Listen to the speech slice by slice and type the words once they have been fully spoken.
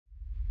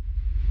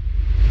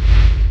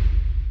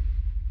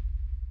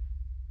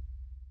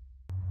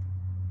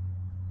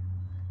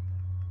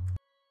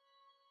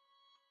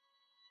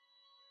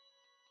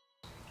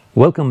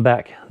Welcome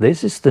back.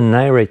 This is the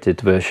narrated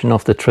version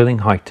of the thrilling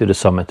hike to the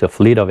summit of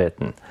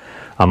Lidaveten,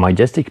 a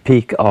majestic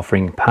peak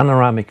offering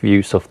panoramic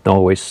views of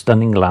Norway's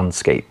stunning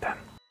landscape.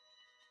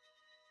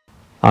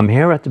 I'm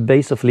here at the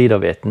base of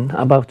Lidaveten,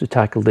 about to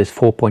tackle this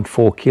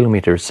 4.4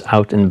 kilometers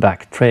out and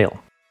back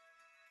trail.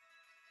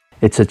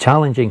 It's a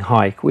challenging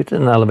hike with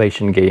an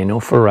elevation gain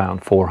of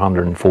around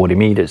 440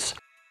 meters,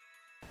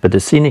 but the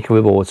scenic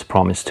rewards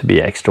promise to be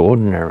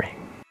extraordinary.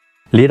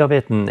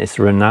 Lidaveten is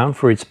renowned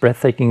for its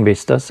breathtaking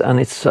vistas and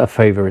it's a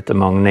favorite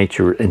among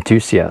nature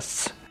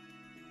enthusiasts.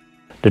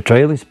 The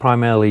trail is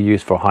primarily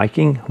used for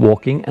hiking,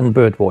 walking and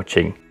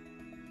birdwatching,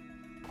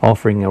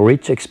 offering a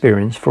rich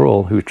experience for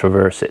all who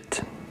traverse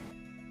it.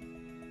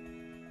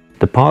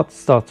 The path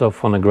starts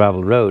off on a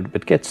gravel road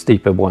but gets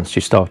steeper once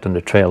you start on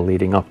the trail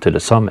leading up to the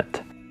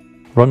summit,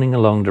 running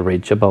along the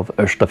ridge above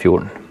Ørsta.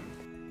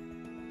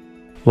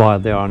 While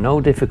there are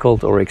no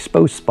difficult or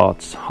exposed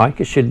spots,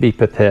 hikers should be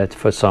prepared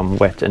for some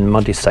wet and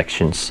muddy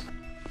sections,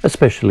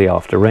 especially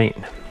after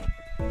rain.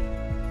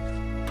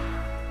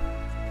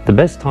 The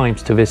best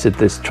times to visit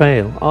this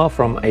trail are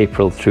from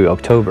April through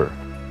October,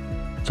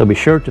 so be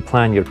sure to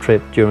plan your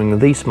trip during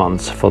these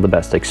months for the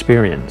best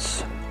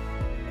experience.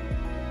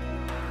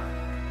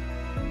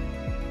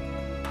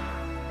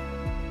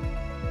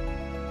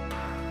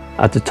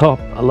 At the top,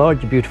 a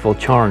large beautiful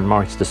cairn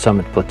marks the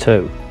summit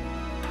plateau.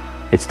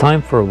 It's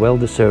time for a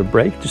well-deserved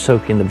break to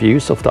soak in the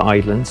views of the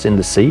islands in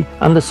the sea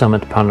and the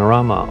summit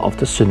panorama of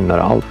the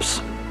Sunnmøre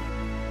Alps.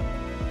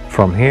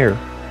 From here,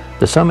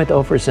 the summit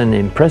offers an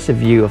impressive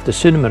view of the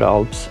Sunnmøre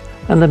Alps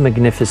and the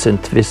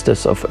magnificent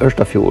vistas of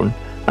Ørsta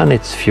and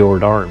its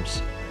fjord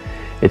arms.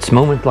 It's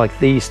moments like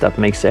these that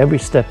makes every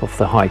step of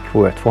the hike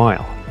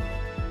worthwhile.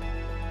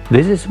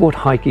 This is what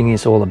hiking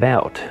is all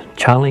about,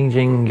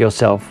 challenging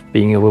yourself,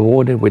 being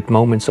rewarded with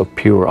moments of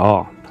pure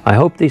awe. I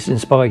hope this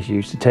inspires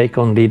you to take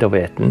on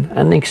Lidaveten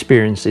and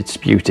experience its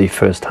beauty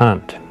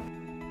firsthand.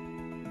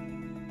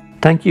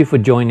 Thank you for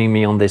joining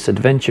me on this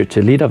adventure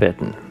to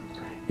Lidaveten.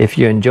 If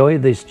you enjoy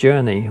this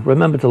journey,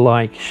 remember to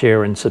like,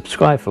 share and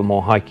subscribe for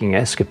more hiking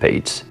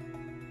escapades.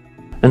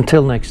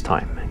 Until next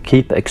time,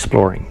 keep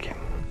exploring.